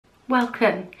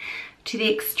welcome to the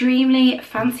extremely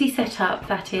fancy setup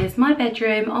that is my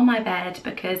bedroom on my bed,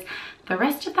 because the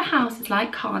rest of the house is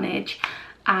like carnage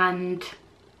and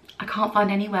I can't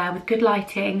find anywhere with good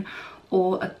lighting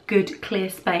or a good clear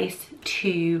space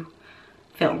to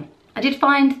film. I did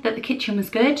find that the kitchen was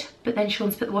good, but then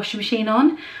Sean's put the washing machine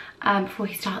on before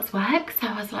he starts work, so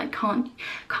I was like, can't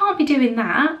be doing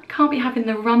that, can't be having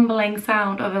the rumbling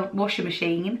sound of a washing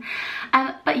machine.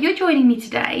 But you're joining me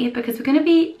today because we're going to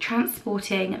be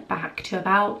transporting back to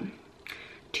about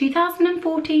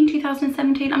 2014,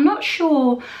 2017. I'm not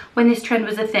sure when this trend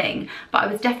was a thing, but I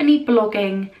was definitely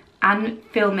blogging and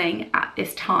filming at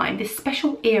this time, this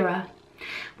special era,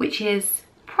 which is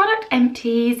product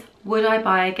empties, would I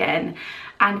buy again?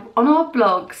 And on our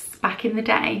blogs back in the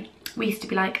day, we used to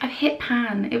be like, I've hit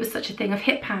pan. It was such a thing, I've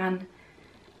hit pan.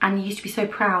 And you used to be so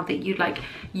proud that you'd like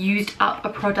used up a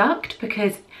product,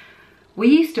 because we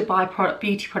used to buy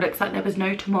beauty products like there was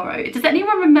no tomorrow. Does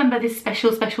anyone remember this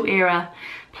special era?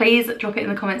 Please drop it in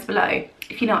the comments below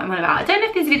if you know what I'm on about. I don't know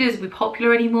if these videos will be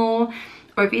popular anymore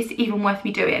or if it's even worth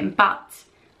me doing, but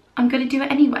I'm gonna do it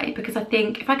anyway, because I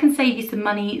think if I can save you some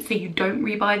money so you don't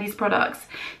rebuy these products,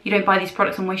 you don't buy these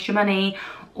products and waste your money,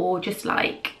 or just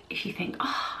like, if you think,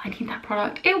 oh, I need that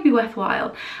product, it will be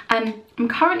worthwhile. I'm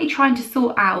currently trying to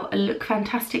sort out a Look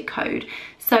Fantastic code.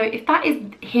 So if that is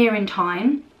here in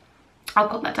time, I'll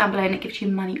pop that down below and it gives you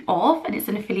money off, and it's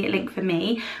an affiliate link for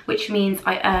me, which means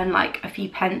I earn like a few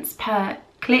pence per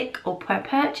click or per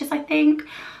purchase, I think.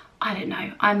 I don't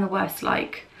know, I'm the worst,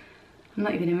 like, I'm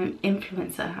not even an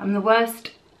influencer. I'm the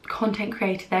worst content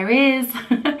creator there is.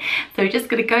 So we're just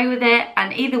gonna go with it,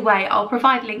 and either way I'll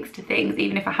provide links to things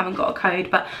even if I haven't got a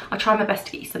code, but I'll try my best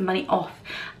to get you some money off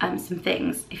some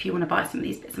things if you want to buy some of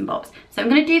these bits and bobs. So I'm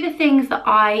going to do the things that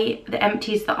the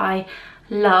empties that I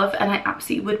love and I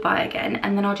absolutely would buy again,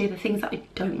 and then I'll do the things that I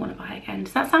don't want to buy again.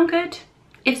 Does that sound good?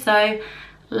 If so,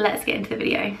 let's get into the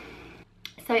video.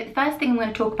 So the first thing I'm going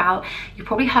to talk about, you've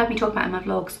probably heard me talk about in my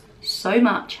vlogs so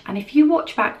much, and if you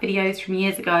watch back videos from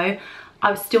years ago,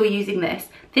 I was still using this.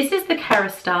 This is the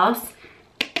Kerastase,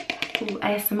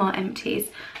 ASMR empties,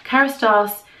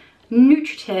 Kerastase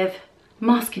Nutritive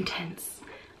Mask Intense,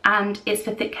 and it's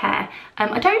for thick hair.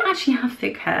 I don't actually have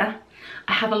thick hair,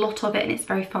 I have a lot of it and it's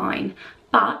very fine,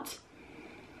 but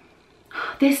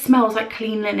this smells like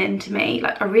clean linen to me,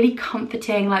 like a really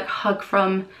comforting like hug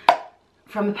from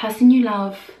a person you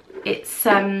love. It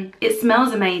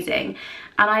smells amazing,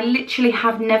 and I literally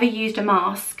have never used a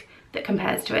mask that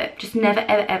compares to it, just never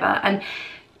ever. And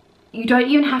you don't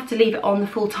even have to leave it on the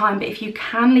full time, but if you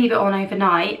can leave it on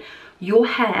overnight, your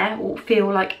hair will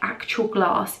feel like actual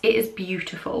glass. It is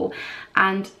beautiful,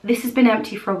 and this has been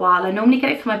empty for a while. I normally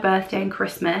get it for my birthday and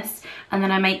Christmas, and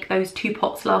then I make those 2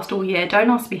 pots last all year. Don't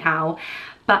ask me how.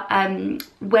 But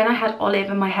when I had olive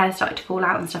and my hair started to fall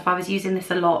out and stuff, I was using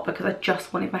this a lot because I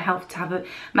just wanted my hair to have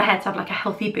like a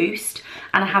healthy boost,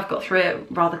 and I have got through it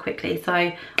rather quickly. So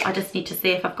I just need to see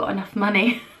if I've got enough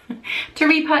money to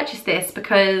repurchase this,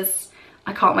 because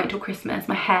I can't wait till Christmas.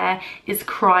 My hair is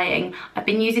crying. I've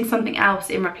been using something else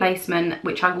in replacement,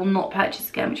 which I will not purchase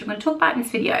again, which I'm going to talk about in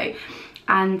this video.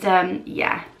 And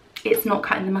yeah, it's not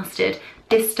cutting the mustard.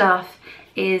 This stuff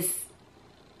is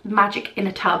magic in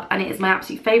a tub, and it is my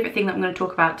absolute favourite thing that I'm going to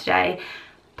talk about today.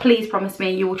 Please promise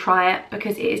me you will try it,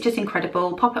 because it is just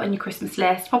incredible. Pop it on your Christmas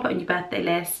list, pop it on your birthday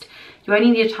list. You only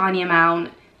need a tiny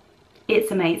amount. It's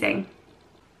amazing.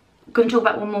 I'm going to talk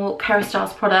about one more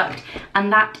Kerastase product,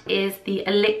 and that is the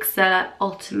Elixir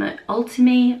Ultimate.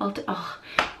 Oh,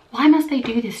 why must they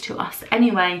do this to us?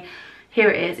 Anyway,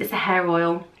 here it is. It's a hair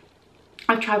oil.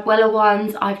 I've tried Wella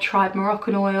ones, I've tried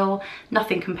Moroccan oil,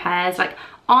 nothing compares. Like,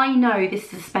 I know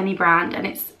this is a spenny brand, and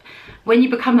it's, when you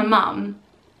become a mum,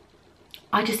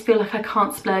 I just feel like I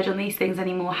can't splurge on these things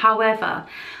anymore. However,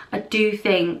 I do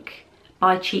think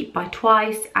buy cheap, buy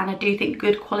twice, and I do think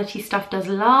good quality stuff does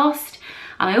last.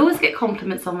 And I always get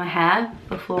compliments on my hair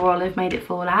before Olive made it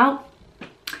fall out.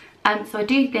 And so I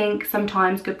do think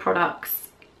sometimes good products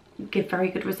give very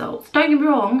good results. Don't get me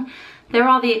wrong, there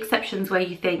are the exceptions where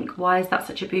you think, why is that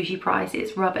such a bougie price?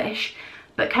 It's rubbish.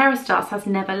 But Kerastase has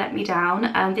never let me down,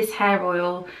 and this hair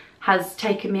oil has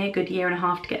taken me a good 1.5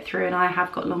 years to get through, and I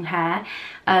have got long hair.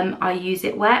 I use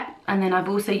it wet, and then I've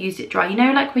also used it dry. You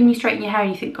know, like when you straighten your hair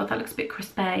and you think, God, that looks a bit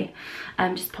crispy,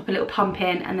 just pop a little pump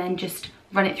in and then just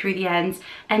run it through the ends.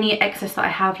 Any excess that I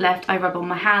have left, I rub on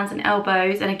my hands and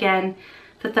elbows, and again,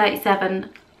 for 37,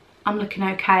 I'm looking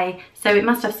okay. So it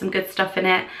must have some good stuff in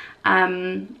it.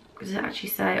 What does it actually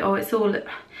say? Oh, it's all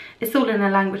in a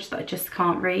language that I just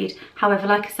can't read. However,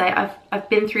 like I say, I've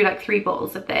been through like 3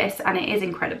 bottles of this, and it is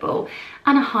incredible,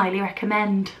 and I highly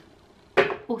recommend.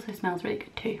 Also smells really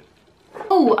good too.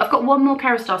 Oh, I've got one more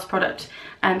Kerastase product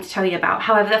to tell you about.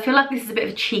 However, I feel like this is a bit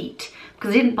of a cheat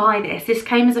because I didn't buy this. This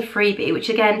came as a freebie, which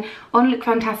again, on Look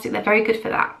Fantastic, they're very good for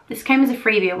that. This came as a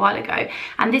freebie a while ago,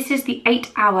 and this is the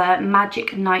 8-Hour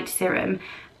Magic Night Serum.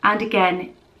 And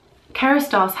again,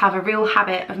 Kerastase have a real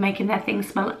habit of making their things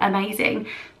smell amazing.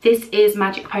 This is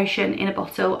Magic Potion in a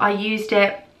bottle. I used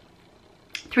it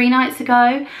 3 nights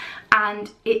ago, and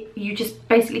you just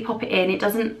basically pop it in. It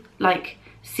doesn't like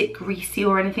sit greasy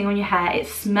or anything on your hair. It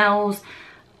smells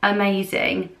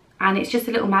amazing, and it's just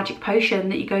a little magic potion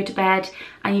that you go to bed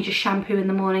and you just shampoo in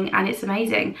the morning, and it's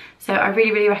amazing. So I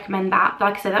really recommend that.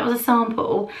 Like I said, that was a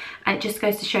sample, and it just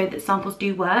goes to show that samples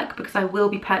do work, because I will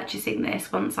be purchasing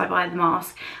this once I buy the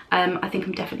mask. I think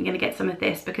I'm definitely going to get some of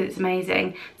this because it's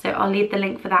amazing. So I'll leave the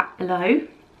link for that below.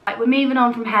 Right, we're moving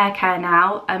on from hair care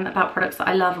now, about products that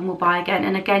I love and will buy again.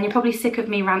 And again, you're probably sick of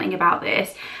me ranting about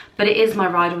this, but it is my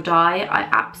ride or die. I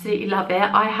absolutely love it.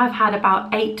 I have had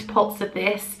about 8 pots of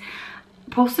this,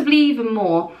 possibly even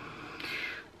more.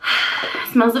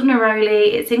 It smells of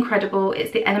neroli. It's incredible.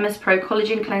 It's the Enemas Pro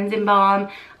Collagen Cleansing Balm.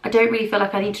 I don't really feel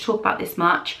like I need to talk about this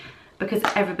much because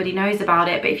everybody knows about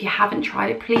it, but if you haven't tried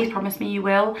it, please promise me you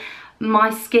will. My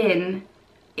skin,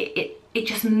 it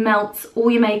just melts all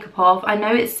your makeup off. I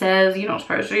know it says you're not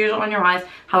supposed to use it on your eyes,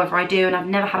 however I do, and I've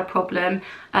never had a problem.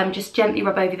 Just gently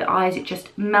rub over the eyes, it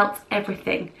just melts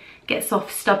everything. Gets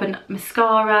off stubborn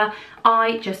mascara.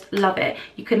 I just love it.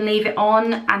 You can leave it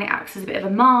on and it acts as a bit of a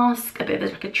mask, a bit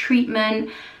of like a treatment.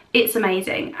 It's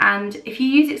amazing, and if you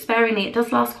use it sparingly, it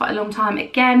does last quite a long time.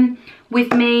 Again,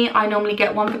 with me, I normally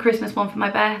get one for Christmas, one for my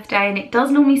birthday, and it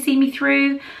does normally see me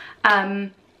through,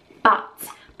 but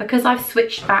because I've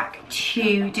switched back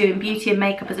to doing beauty and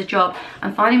makeup as a job,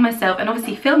 I'm finding myself, and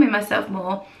obviously filming myself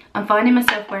more, I'm finding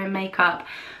myself wearing makeup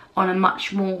on a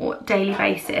much more daily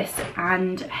basis,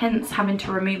 and hence having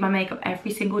to remove my makeup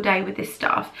every single day with this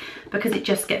stuff, because it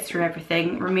just gets through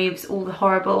everything, removes all the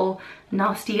horrible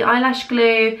nasty eyelash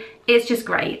glue. It's just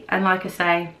great, and like I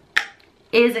say,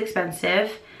 it is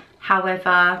expensive,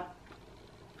 however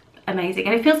amazing,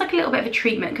 and it feels like a little bit of a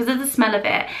treatment because of the smell of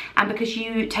it, and because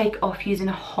you take off using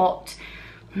a hot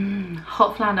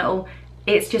flannel.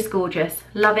 It's just gorgeous.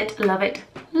 Love it, love it,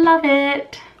 love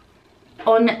it.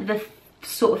 On the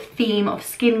sort of theme of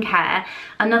skincare,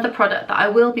 another product that I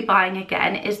will be buying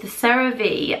again is the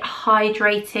CeraVe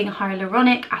Hydrating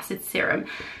Hyaluronic Acid Serum.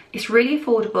 It's really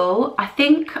affordable. I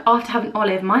think after having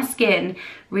olive, my skin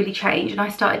really changed, and I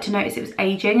started to notice it was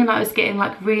aging, and I was getting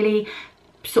like really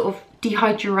sort of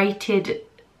dehydrated,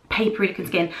 papery looking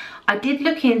skin. I did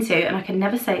look into, and I can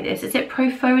never say this, is it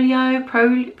Profolio?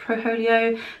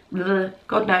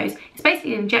 God knows. It's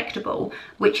basically an injectable,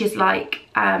 which is like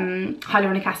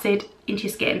hyaluronic acid into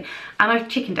your skin, and I've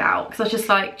chickened out because I was just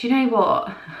like, do you know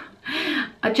what?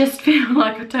 I just feel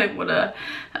like I don't want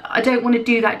to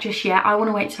do that just yet. I want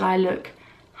to wait till I look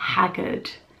haggard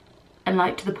and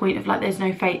like to the point of like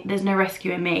there's no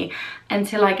rescuing me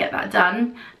until I get that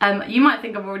done. You might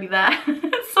think I'm already there.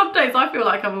 Some days I feel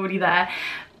like I'm already there,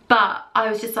 but I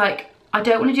was just like, I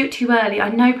don't want to do it too early. I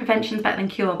know prevention's better than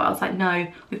cure, but I was like, no,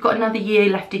 we've got another year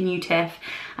left in you, Tiff.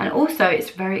 And also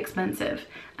it's very expensive.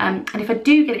 And if I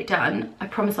do get it done, I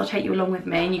promise I'll take you along with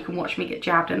me, and you can watch me get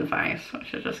jabbed in the face,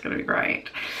 which is just gonna be great.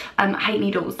 I hate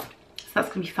needles, so that's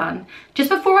gonna be fun.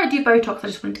 Just before I do Botox, I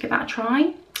just wanted to give that a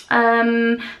try.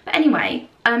 But anyway,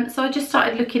 so I just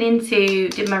started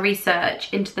did my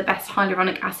research into the best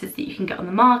hyaluronic acids that you can get on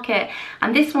the market,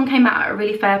 and this one came out at a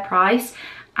really fair price,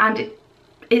 and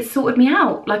it sorted me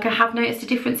out. Like, I have noticed a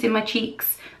difference in my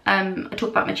cheeks. I talk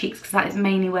about my cheeks because that is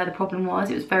mainly where the problem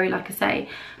was. It was very, like I say,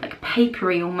 like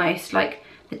papery almost, like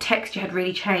the texture had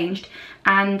really changed,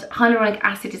 and hyaluronic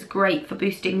acid is great for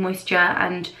boosting moisture,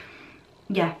 and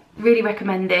yeah, really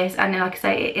recommend this. And like I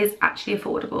say, it is actually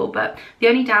affordable, but the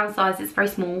only downside is it's very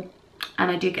small, and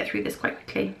I do get through this quite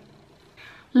quickly.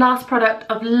 Last product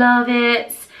of Love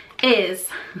It is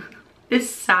this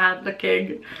sad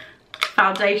looking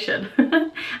foundation.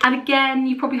 And again,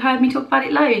 you probably heard me talk about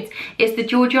it loads. It's the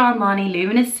Giorgio Armani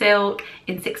Luminous Silk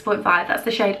in 6.5. That's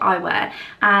the shade I wear,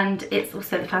 and it's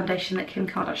also the foundation that Kim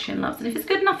Kardashian loves. And if it's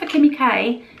good enough for Kimmy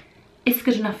K, it's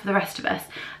good enough for the rest of us.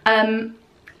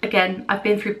 Again, I've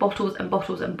been through bottles and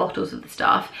bottles and bottles of the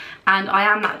stuff, and I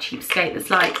am that cheapskate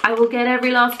that's like, I will get every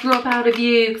last drop out of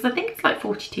you, because I think it's like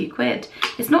 42 quid.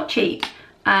 It's not cheap,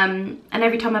 and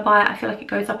every time I buy it I feel like it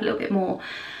goes up a little bit more,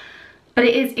 but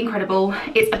it is incredible.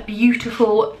 It's a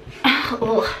beautiful,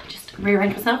 just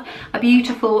rearrange myself, a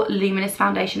beautiful luminous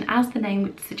foundation, as the name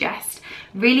would suggest.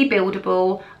 Really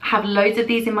buildable. I have loads of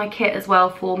these in my kit as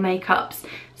well for makeups,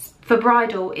 for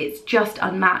bridal, it's just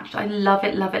unmatched. I love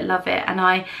it, love it, love it, and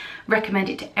I recommend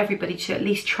it to everybody to at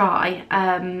least try,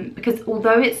 because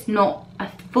although it's not a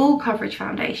full coverage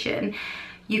foundation,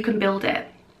 you can build it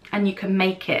and you can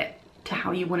make it to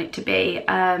how you want it to be.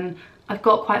 I've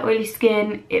got quite oily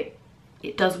skin, it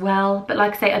does well, but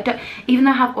like I say, I don't, even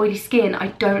though I have oily skin, I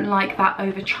don't like that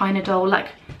over China doll like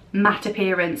matte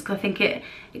appearance, because I think it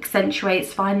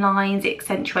accentuates fine lines, it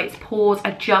accentuates pores.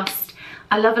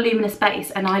 I love a luminous base,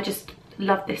 and I just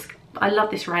love this. I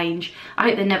love this range. I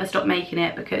hope they never stop making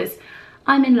it because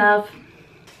I'm in love.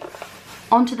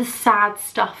 On to the sad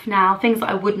stuff now, things that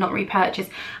I would not repurchase.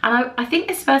 And I think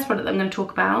this first product that I'm going to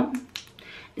talk about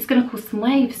is going to cause some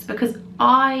waves, because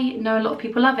I know a lot of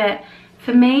people love it.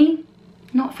 For me,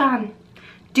 not a fan.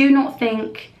 Do not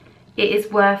think it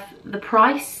is worth the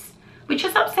price, which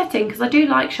is upsetting because I do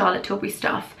like Charlotte Tilbury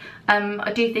stuff.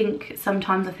 I do think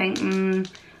sometimes I think,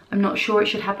 I'm not sure it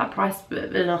should have that price,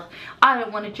 but I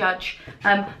don't want to judge.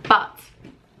 But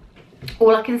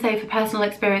all I can say for personal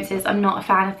experiences, I'm not a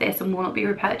fan of this and will not be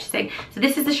repurchasing. So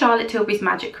this is the Charlotte Tilbury's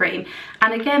Magic Cream.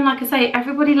 And again, like I say,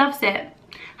 everybody loves it.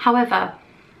 However,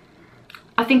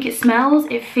 I think it smells,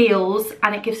 it feels,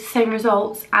 and it gives the same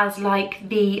results as like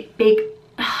the big,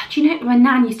 do you know, my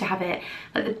nan used to have it,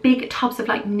 like the big tubs of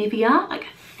like Nivea, like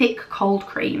a thick cold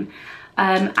cream.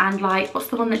 And like, what's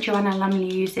the one that Joanna Lumley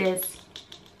uses?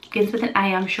 Begins with an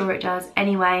A, I'm sure it does.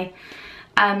 Anyway,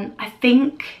 I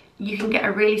think you can get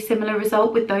a really similar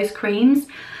result with those creams.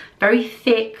 Very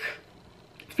thick,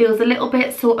 feels a little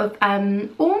bit sort of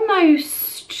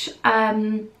almost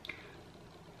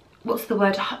what's the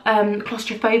word,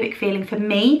 claustrophobic feeling for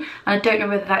me. And I don't know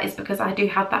whether that is because I do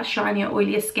have that shinier,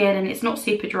 oilier skin and it's not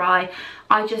super dry.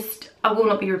 I will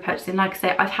not be repurchasing. Like I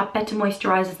say, I've had better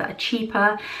moisturizers that are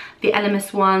cheaper, the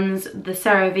Elemis ones, the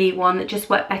CeraVe one that just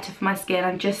work better for my skin.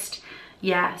 I'm just,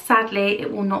 yeah, sadly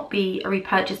it will not be a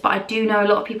repurchase, but I do know a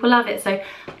lot of people love it, so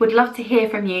would love to hear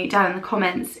from you down in the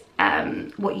comments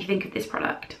what you think of this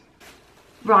product.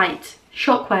 Right,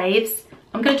 shockwaves.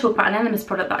 I'm going to talk about an Elemis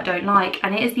product that I don't like,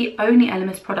 and it is the only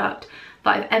Elemis product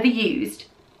that I've ever used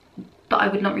that I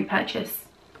would not repurchase.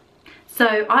 So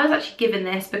I was actually given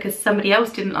this because somebody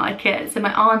else didn't like it. So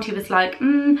my auntie was like,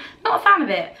 not a fan of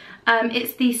it.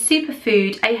 It's the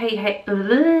Superfood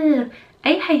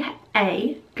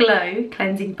AHA Glow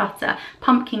Cleansing Butter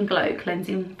Pumpkin Glow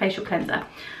Cleansing Facial Cleanser.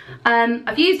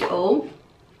 I've used it all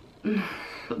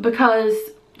because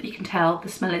you can tell the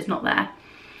smell is not there.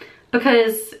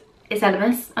 Because it's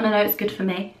Elemis and I know it's good for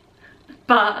me,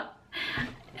 but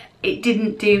it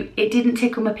didn't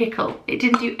tickle my pickle. It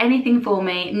didn't do anything for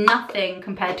me, nothing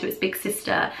compared to its big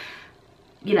sister,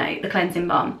 you know, the cleansing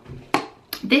balm.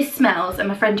 This smells, and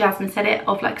my friend Jasmine said it,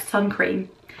 of like sun cream.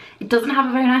 It doesn't have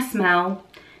a very nice smell.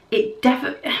 It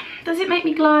definitely, does it make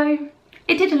me glow?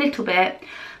 It did a little bit,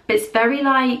 but it's very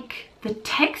like, the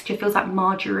texture feels like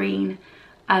margarine,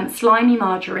 slimy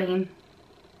margarine.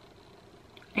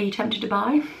 Are you tempted to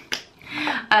buy?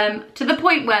 To the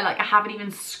point where like I haven't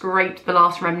even scraped the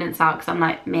last remnants out because I'm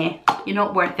like, meh, you're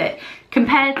not worth it.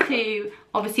 Compared to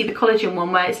obviously the collagen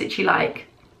one where it's literally like,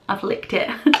 I've licked it.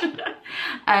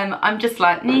 I'm just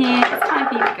like, nah, it's time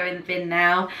for you to go in the bin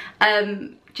now.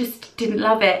 Just didn't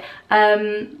love it.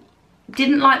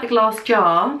 Didn't like the glass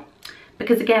jar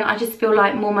because again, I just feel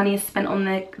like more money is spent on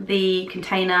the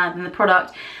container than the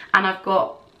product, and I've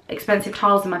got expensive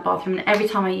tiles in my bathroom, and every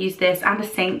time I use this and a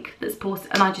sink that's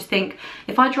porcelain, and I just think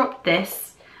if I drop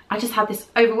this, I just had this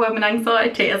overwhelming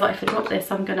anxiety. I was like, if I drop this,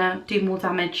 I'm gonna do more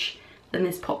damage than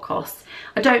this pot costs.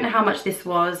 I don't know how much this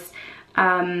was.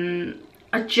 I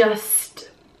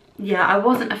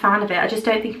wasn't a fan of it. I just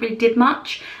don't think it really did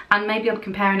much, and maybe I'm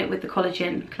comparing it with the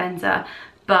collagen cleanser,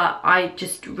 but I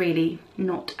just really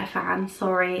not a fan.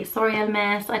 Sorry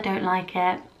Elemis, I don't like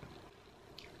it.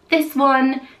 This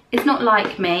one is not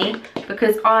like me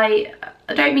because I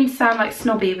don't mean to sound like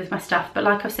snobby with my stuff, but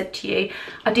like I've said to you,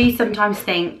 I do sometimes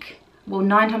think, well,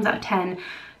 9 times out of 10,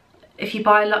 if you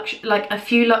buy like a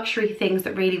few luxury things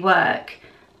that really work,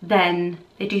 then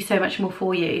they do so much more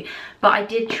for you. But I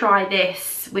did try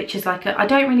this, which is like I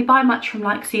don't really buy much from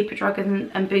like Superdrug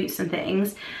and Boots and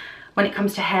things when it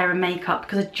comes to hair and makeup,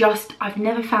 because I've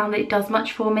never found that it does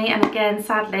much for me. And again,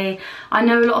 sadly, I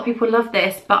know a lot of people love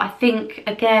this, but I think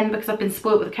again, because I've been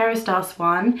spoiled with the Kerastase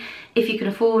one, if you can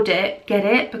afford it, get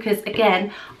it, because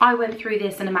again, I went through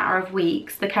this in a matter of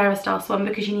weeks, the Kerastase one,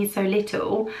 because you need so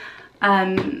little.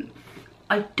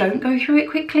 I don't go through it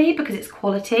quickly because it's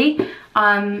quality.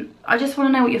 I just want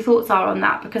to know what your thoughts are on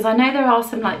that, because I know there are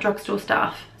some like drugstore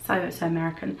stuff, so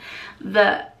American,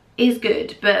 that is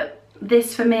good, but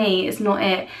this for me is not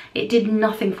it. It did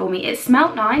nothing for me. It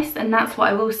smelled nice, and that's what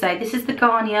I will say. This is the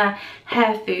Garnier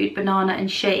Hair Food Banana and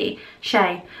Shea.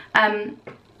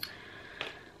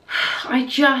 I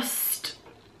just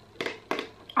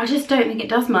don't think it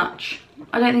does much.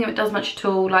 I don't think it does much at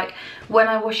all. Like when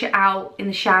I wash it out in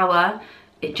the shower,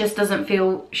 it just doesn't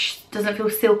feel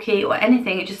silky or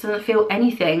anything. It just doesn't feel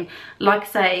anything. Like I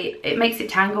say, it makes it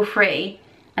tangle free,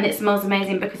 and it smells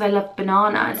amazing because I love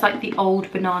banana. It's like the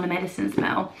old banana medicine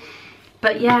smell.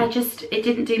 But yeah, it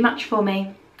didn't do much for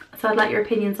me. So I'd like your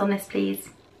opinions on this, please.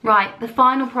 Right, the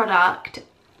final product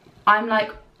I'm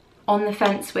like on the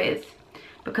fence with,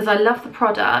 because I love the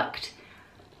product,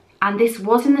 and this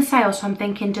was in the sale, so I'm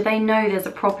thinking, do they know there's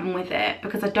a problem with it?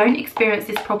 Because I don't experience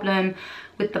this problem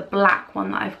with the black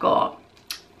one that I've got.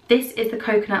 This is the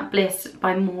Coconut Bliss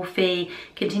by Morphe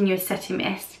Continuous Setting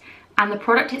Mist, and the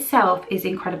product itself is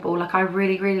incredible. Like I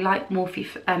really, really like Morphe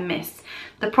mists.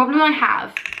 The problem I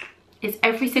have is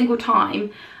every single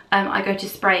time I go to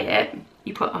spray it,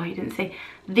 you didn't see.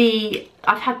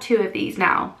 I've had 2 of these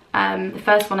now. The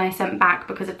first one I sent back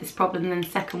because of this problem, and then the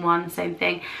second one, same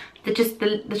thing.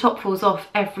 The top falls off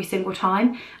every single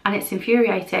time, and it's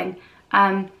infuriating.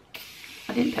 I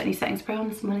didn't put any setting spray on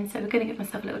this morning, so we're going to give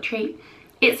myself a little treat.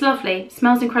 It's lovely, it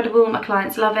smells incredible, my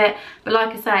clients love it, but like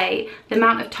I say, the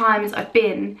amount of times I've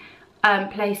been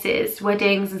places,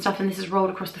 weddings and stuff, and this is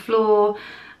rolled across the floor,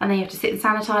 and then you have to sit and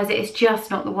sanitize it, it's just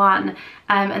not the one.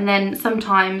 And then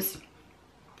sometimes,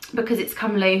 because it's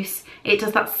come loose, it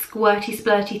does that squirty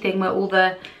splurty thing where all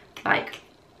the like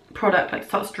product like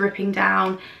starts dripping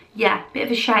down. Yeah, bit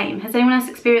of a shame. Has anyone else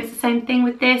experienced the same thing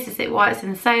with this? Is it why it's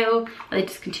in the sale? Are they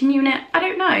discontinuing it? I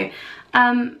don't know.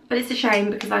 But it's a shame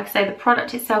because like I say, the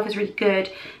product itself is really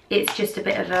good. It's just a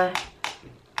bit of a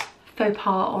faux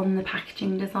pas on the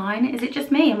packaging design. Is it just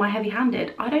me? Am I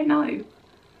heavy-handed? I don't know.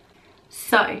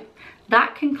 So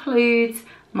that concludes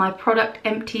my product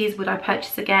Empties. Would I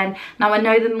purchase again? Now I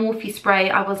know the Morphe spray,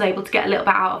 I was able to get a little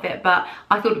bit out of it, but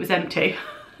I thought it was empty.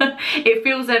 It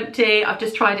feels empty. I've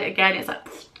just tried it again. It's like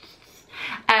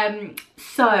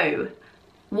so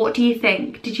what do you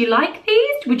think? Did you like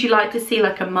these? Would you like to see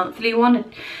like a monthly one,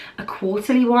 a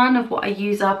quarterly one of what I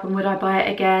use up, and would I buy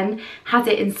it again? Has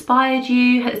it inspired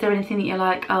you? Is there anything that you're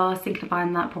like, oh, I was thinking of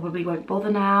buying that, probably won't bother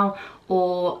now?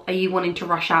 Or are you wanting to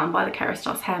rush out and buy the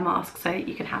Kerastase hair mask so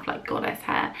you can have like goddess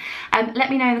hair? Let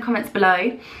me know in the comments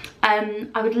below.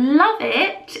 I would love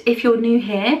it if you're new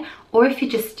here, or if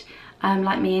you're just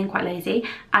like me and quite lazy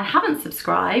and haven't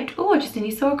subscribed, or just and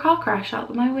you saw a car crash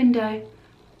out my window.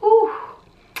 Ooh.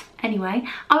 Anyway,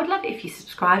 I would love it if you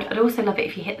subscribed. I'd also love it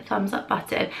if you hit the thumbs up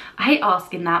button. I hate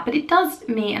asking that, but it does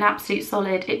me an absolute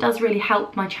solid. It does really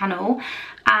help my channel,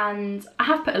 and I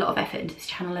have put a lot of effort into this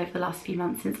channel over the last few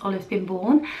months since Olive's been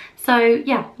born. So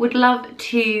yeah, would love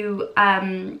to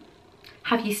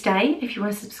have you stay if you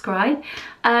want to subscribe.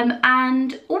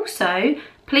 And also,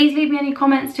 please leave me any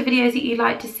comments to videos that you'd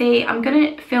like to see. I'm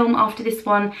going to film after this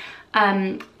one,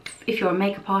 if you're a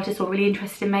makeup artist or really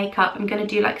interested in makeup, I'm going to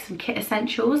do like some kit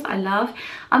essentials I love.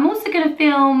 I'm also going to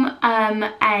film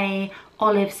a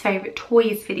Olive's favourite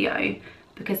toys video,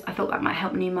 because I thought that might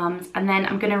help new mums. And then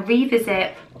I'm going to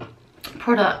revisit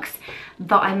products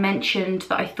that I mentioned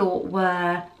that I thought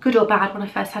were good or bad when I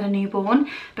first had a newborn,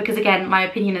 because again, my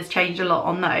opinion has changed a lot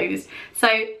on those. So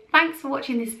thanks for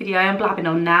watching this video. I'm blabbing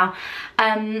on now.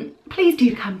 Please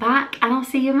do come back, and I'll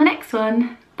see you in the next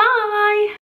one. Bye!